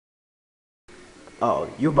Oh,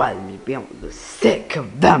 you better be able to sick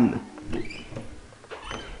of them.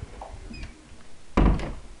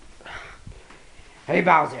 Hey,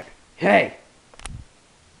 Bowser. Hey.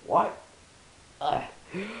 What? I'm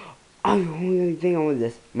the only thing on with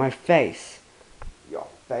this. My face. Your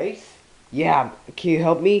face? Yeah. Can you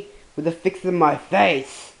help me with the fix of my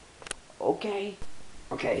face? Okay.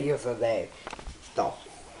 Okay, here's the thing. The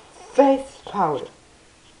face powder.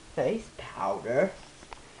 Face powder?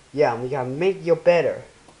 Yeah, we gotta make you better.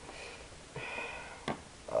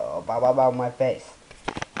 Oh, about my face.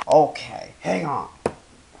 Okay, hang on.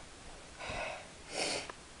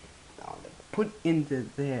 Now, put into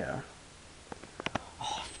there.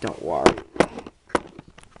 Oh, don't worry.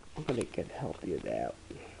 I'm gonna get help you out.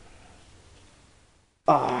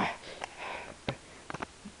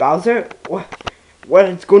 Bowser, what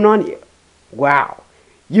is going on here? Wow,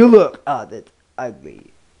 you look that's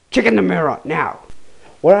ugly. Check in the mirror now.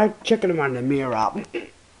 What are you checking in the mirror?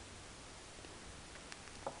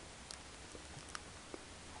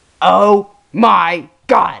 Oh my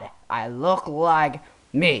God! I look like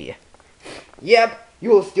me. Yep,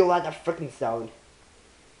 you will still like the freaking sound.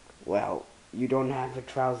 Well, you don't have the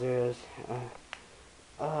trousers.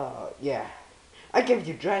 Yeah. I gave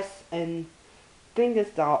you dress and thing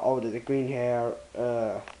that style over the green hair,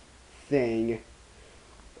 thing.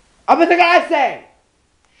 I'm the guy say!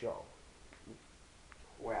 Sure.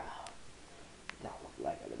 Well, that look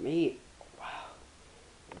like me. Wow.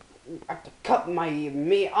 I have to cut my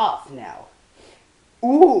me off now.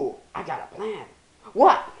 Ooh, I got a plan.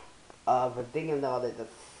 What? For thinking about it, the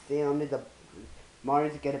sound, the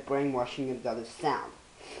Mario's get a brainwashing and the other sound.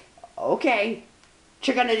 Okay.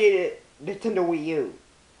 Check on the Nintendo Wii U.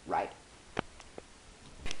 Right.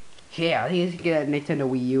 Yeah, he's get a Nintendo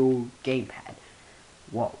Wii U gamepad.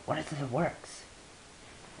 Whoa, what is it works?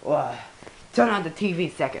 Turn on the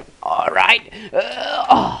TV second. Alright.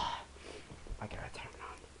 I gotta turn it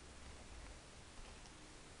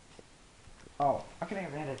on. Oh, I can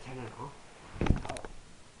have to turn it on.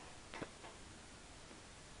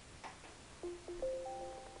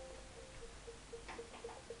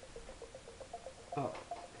 Oh,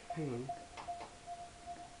 hang on.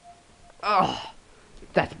 Oh,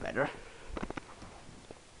 that's better.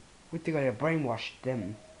 We think I gotta brainwash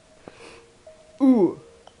them. Ooh.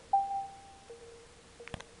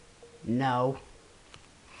 No.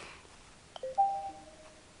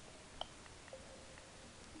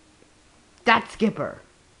 That's Skipper.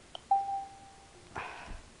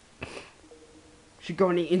 Should go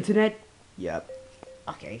on the internet? Yep.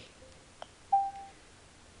 Okay.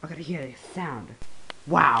 I gotta hear the sound.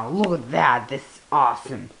 Wow, look at that. This is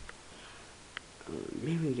awesome.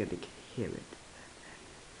 Maybe we gotta hear it.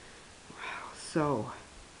 Wow, so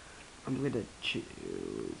I'm gonna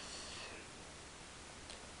choose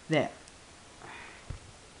there.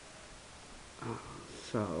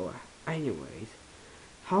 So, anyways,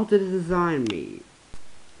 how to design me?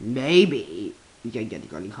 Maybe we can get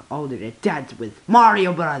going older to dance with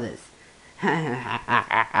Mario Brothers.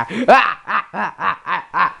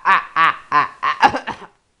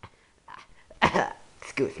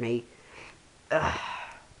 Excuse me.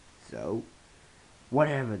 So,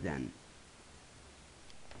 whatever then.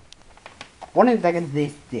 What is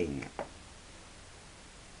this thing?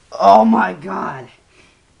 Oh my God!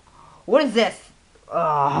 What is this?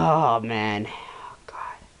 Oh man! Oh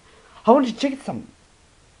God! I want to check some.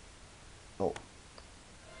 Oh!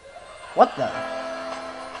 What the?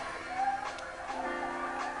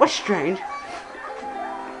 What's strange?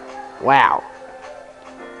 Wow!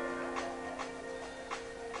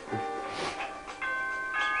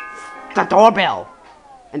 The doorbell,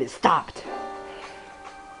 and it stopped.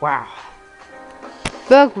 Wow!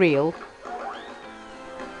 Bug reel.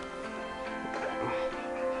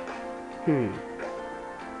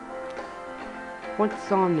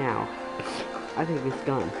 What's on now? I think it's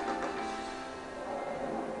gone.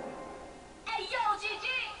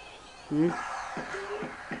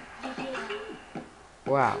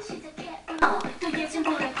 Wow.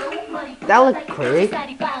 That looks crazy.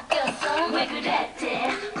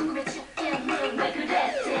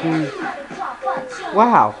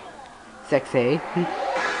 Wow. Sexy.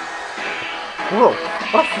 Whoa,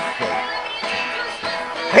 what's this thing?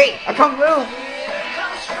 Hey, I can't move!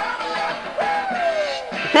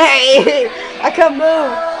 Hey, I can't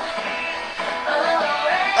move!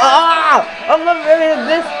 I'm not ready to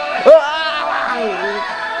this!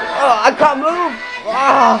 I can't move!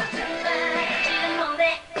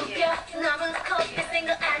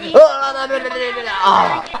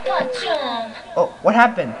 Oh, what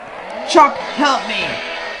happened? Chuck, help me!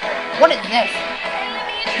 What is this?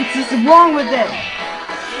 What's wrong with it?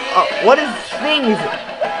 What is things?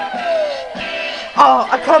 Oh,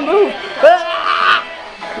 I can't move. Ah!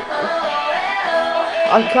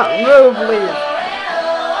 I can't move, please.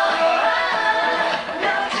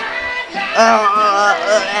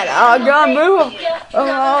 I can't move.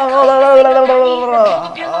 Oh,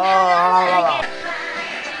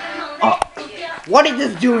 what is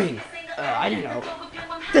this doing? I don't know.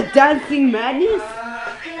 The dancing madness?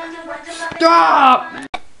 Stop!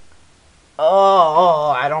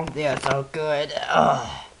 Oh, I don't feel so good.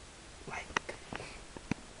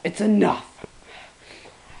 It's enough.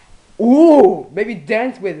 Ooh, maybe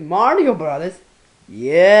dance with Mario Brothers.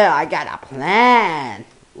 Yeah, I got a plan.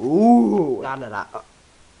 Ooh, da da da.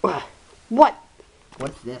 What?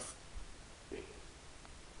 What's this?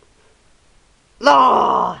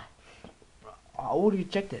 No. Oh, you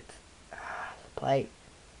checked it. Play.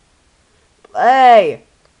 Play.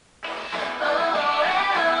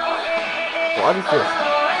 What is this?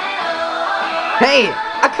 Hey,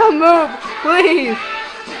 I can't move, please.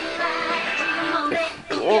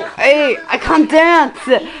 Oh, hey, I can't dance.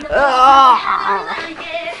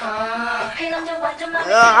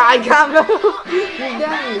 I can't move.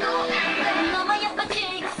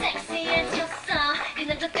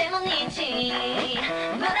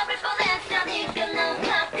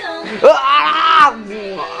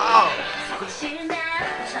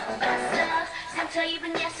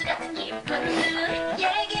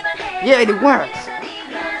 Yeah, it works.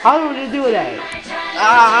 How do we do that?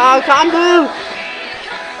 I can't move.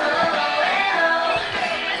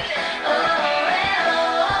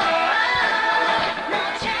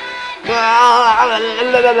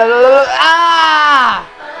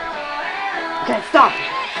 Okay, stop.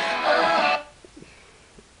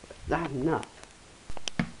 That's enough.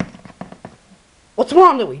 What's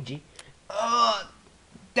wrong, Luigi?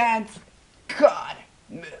 Dance. God,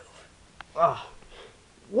 move.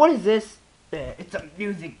 What is this? It's a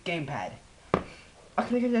music gamepad. I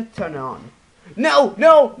can just turn it on. No,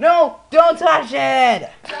 no, no! Don't touch it!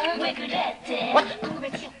 What?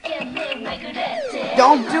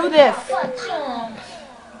 Don't do this!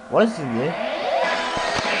 What is this?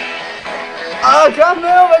 Oh, I can't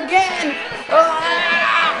move again!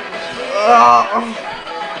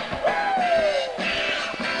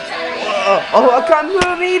 Oh, I can't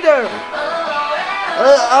move either!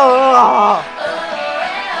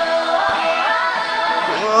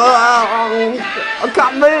 I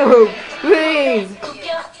can't move! Please!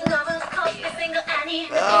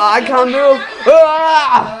 I can't move!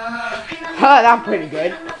 That's pretty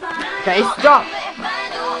good. Okay, stop!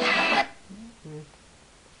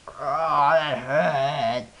 Oh, that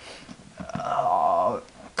hurt. Oh,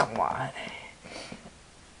 come on.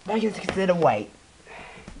 I just consider wait.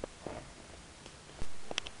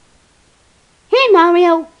 Hey,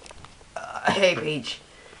 Mario! Hey, Peach.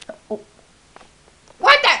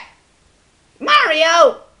 What the?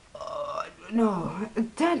 Mario! No,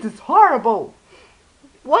 dance is horrible.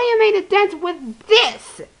 Why you made a dance with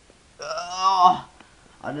this? I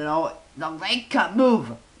don't know. The leg can't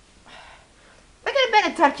move. I could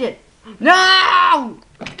better touch it. No!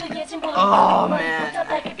 Oh man.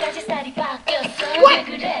 What?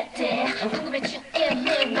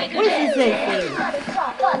 What is he saying?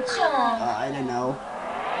 I don't know.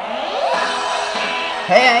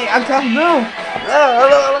 Hey, I can't move.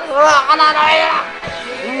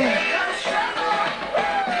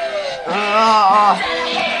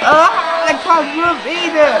 I can't move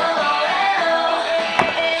either.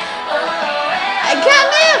 I can't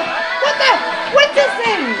move. What the? What's this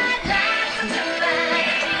thing?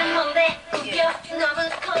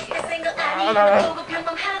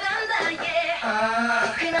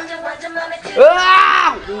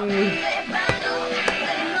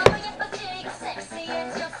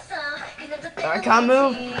 I can't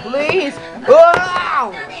move, please.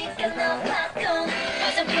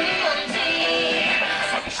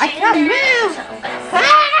 I can't move.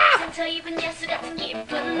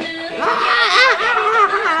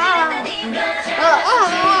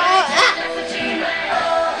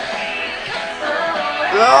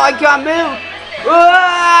 I can't move.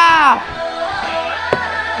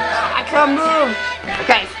 I can't move.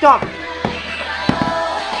 Okay, stop.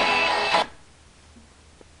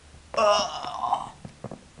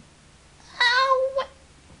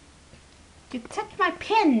 You touched my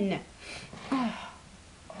pin.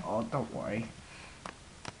 Oh, don't worry.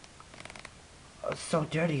 It's so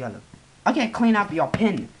dirty. I can clean up your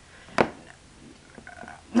pin.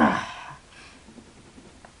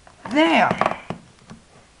 There.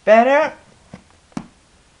 Better.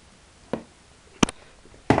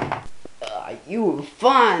 You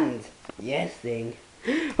fun. Yes, thing.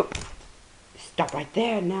 Stop right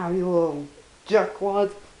there now, you little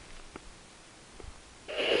jerkwad.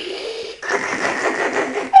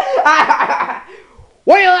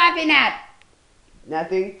 What are you laughing at?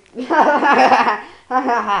 Nothing.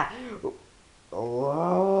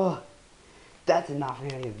 Oh, that's enough. I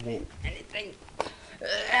don't even anything.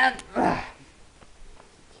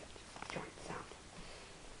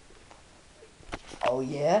 Oh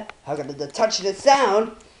yeah? How can I touch the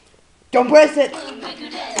sound? Don't press it! Oh,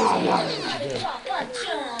 no,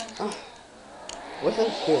 oh. What's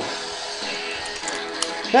this do?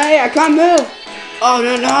 Hey, I can't move! Oh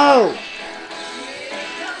no no!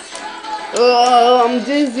 Oh, I'm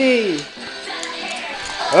dizzy!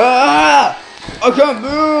 Ah! I can't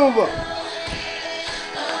move!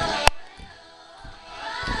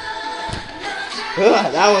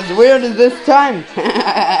 That was weird at this time.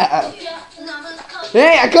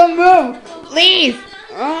 Hey, I can't move! Please!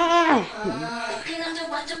 Ah.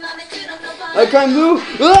 I can't move!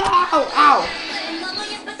 Ow! Ow!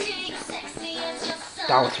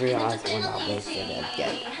 That was realized when I wasted it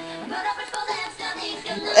again.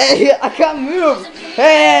 Hey, I can't move!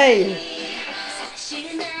 Hey!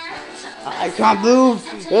 I can't move!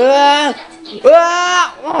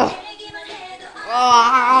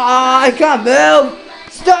 I can't move!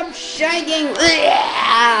 Stop shaking!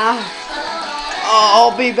 Oh,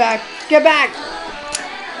 I'll be back! Get back!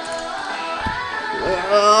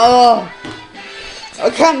 I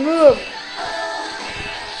can't move!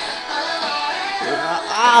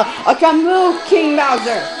 I can't move, King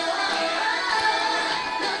Bowser!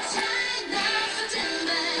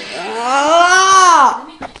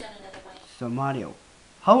 So Mario,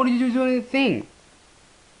 how did you do anything?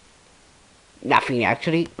 Nothing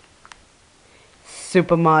actually.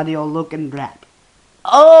 Super Mario looking rap.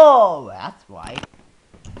 Oh, that's why.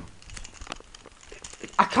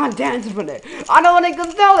 I can't dance with it. I don't want to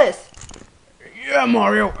control this. Yeah,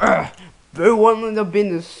 Mario. The one with the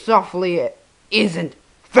business softly isn't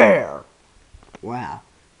fair. Wow,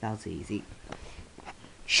 that was easy.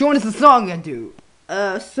 Show us the song I do.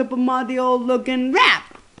 Super Mario looking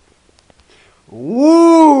rap.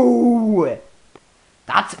 Woo!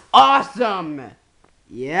 That's awesome.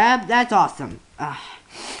 Yeah, that's awesome.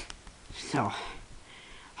 So,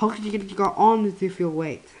 how could you get your arms if you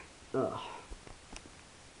wait? I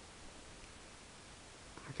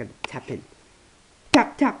gotta tap in.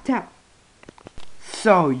 Tap, tap, tap.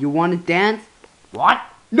 So, you wanna dance? What?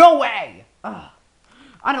 No way! I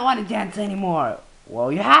don't wanna dance anymore.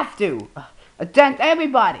 Well, you have to. Dance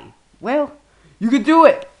everybody. Well, you can do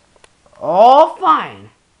it. Oh,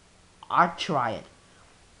 fine. I'll try it.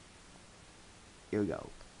 Here we go.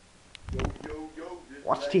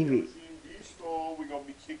 Watch TV. We're gonna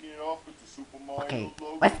be kicking it off with the Super Mario Okay,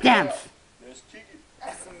 logo. let's dance. Let's kick it.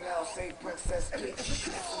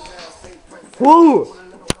 Woo!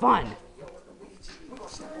 Fun.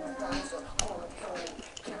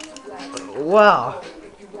 Wow.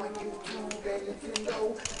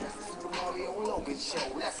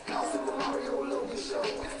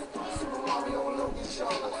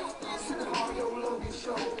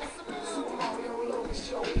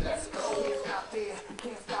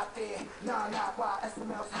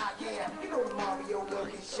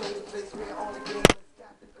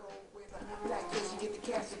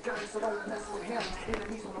 So don't mess with him.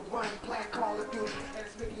 Enemies on the run, playing Call of Duty, and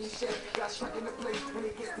it's making you shake. Got struck in the place when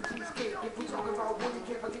it gets the cheesecake. If we talking about winning,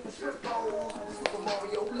 can't forget the strip balls. The Super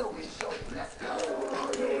Mario Logan Show. Let's go.